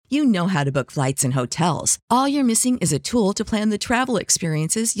You know how to book flights and hotels. All you're missing is a tool to plan the travel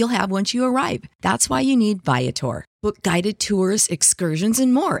experiences you'll have once you arrive. That's why you need Viator. Book guided tours, excursions,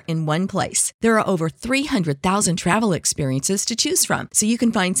 and more in one place. There are over 300,000 travel experiences to choose from, so you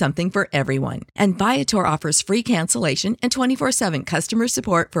can find something for everyone. And Viator offers free cancellation and 24/7 customer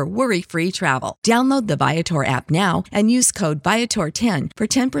support for worry-free travel. Download the Viator app now and use code Viator10 for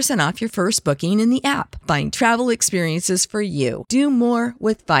 10% off your first booking in the app. Find travel experiences for you. Do more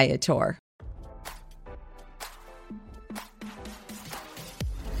with Viator.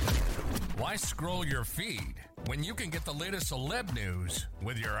 Why scroll your feed when you can get the latest celeb news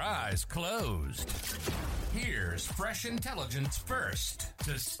with your eyes closed? Here's fresh intelligence first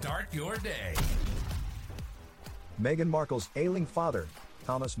to start your day. Meghan Markle's ailing father,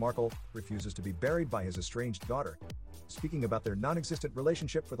 Thomas Markle, refuses to be buried by his estranged daughter, speaking about their non-existent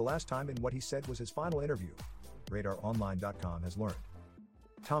relationship for the last time in what he said was his final interview, RadarOnline.com has learned.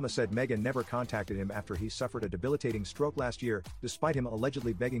 Thomas said Meghan never contacted him after he suffered a debilitating stroke last year, despite him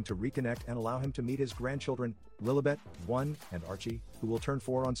allegedly begging to reconnect and allow him to meet his grandchildren, Lilibet, 1, and Archie, who will turn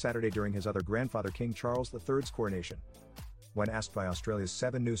 4 on Saturday during his other grandfather King Charles III's coronation. When asked by Australia's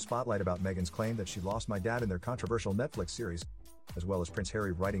 7 News Spotlight about Meghan's claim that she lost my dad in their controversial Netflix series, as well as Prince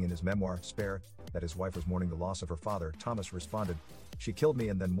Harry writing in his memoir, Spare, that his wife was mourning the loss of her father, Thomas responded, "She killed me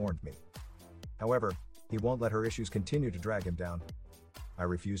and then mourned me." However, he won't let her issues continue to drag him down. "I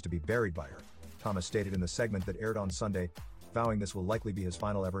refuse to be buried by her," Thomas stated in the segment that aired on Sunday, vowing this will likely be his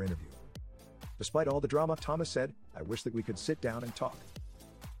final ever interview. Despite all the drama, Thomas said, "I wish that we could sit down and talk."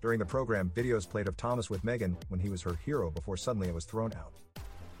 During the program, videos played of Thomas with Meghan when he was her hero before suddenly it was thrown out.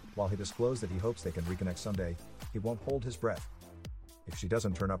 While he disclosed that he hopes they can reconnect someday, he won't hold his breath. If she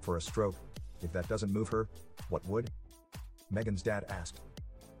doesn't turn up for a stroke, if that doesn't move her, what would? Meghan's dad asked.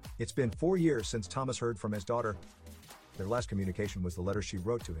 It's been 4 years since Thomas heard from his daughter. Their last communication was the letter she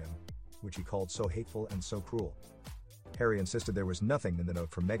wrote to him, which he called so hateful and so cruel. Harry insisted there was nothing in the note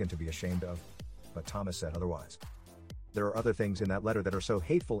for Meghan to be ashamed of, but Thomas said otherwise. "There are other things in that letter that are so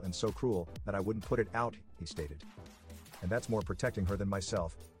hateful and so cruel that I wouldn't put it out," he stated. "And that's more protecting her than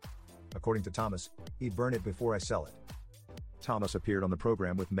myself. According to Thomas, he'd burn it before I sell it." Thomas appeared on the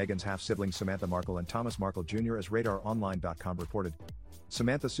program with Meghan's half-siblings Samantha Markle and Thomas Markle Jr. as RadarOnline.com reported.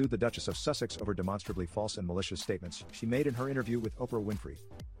 Samantha sued the Duchess of Sussex over demonstrably false and malicious statements she made in her interview with Oprah Winfrey.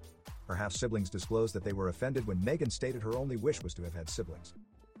 Her half-siblings disclosed that they were offended when Meghan stated her only wish was to have had siblings.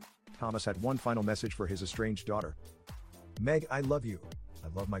 Thomas had one final message for his estranged daughter. "Meg, I love you. I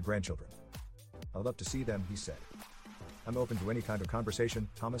love my grandchildren. I'd love to see them," he said. "I'm open to any kind of conversation,"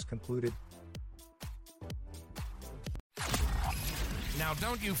 Thomas concluded. Now,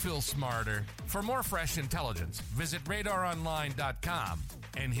 don't you feel smarter? For more fresh intelligence, visit RadarOnline.com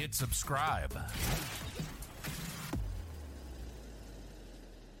and hit subscribe.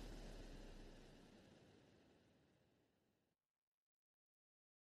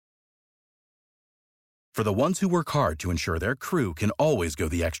 For the ones who work hard to ensure their crew can always go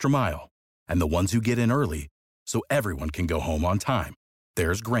the extra mile, and the ones who get in early so everyone can go home on time,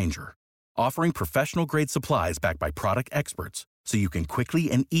 there's Grainger, offering professional-grade supplies backed by product experts, so you can quickly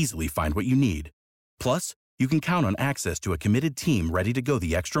and easily find what you need. Plus, you can count on access to a committed team ready to go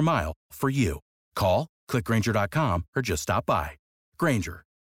the extra mile for you. Call, click Grainger.com, or just stop by. Grainger,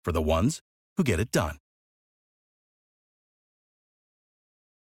 for the ones who get it done.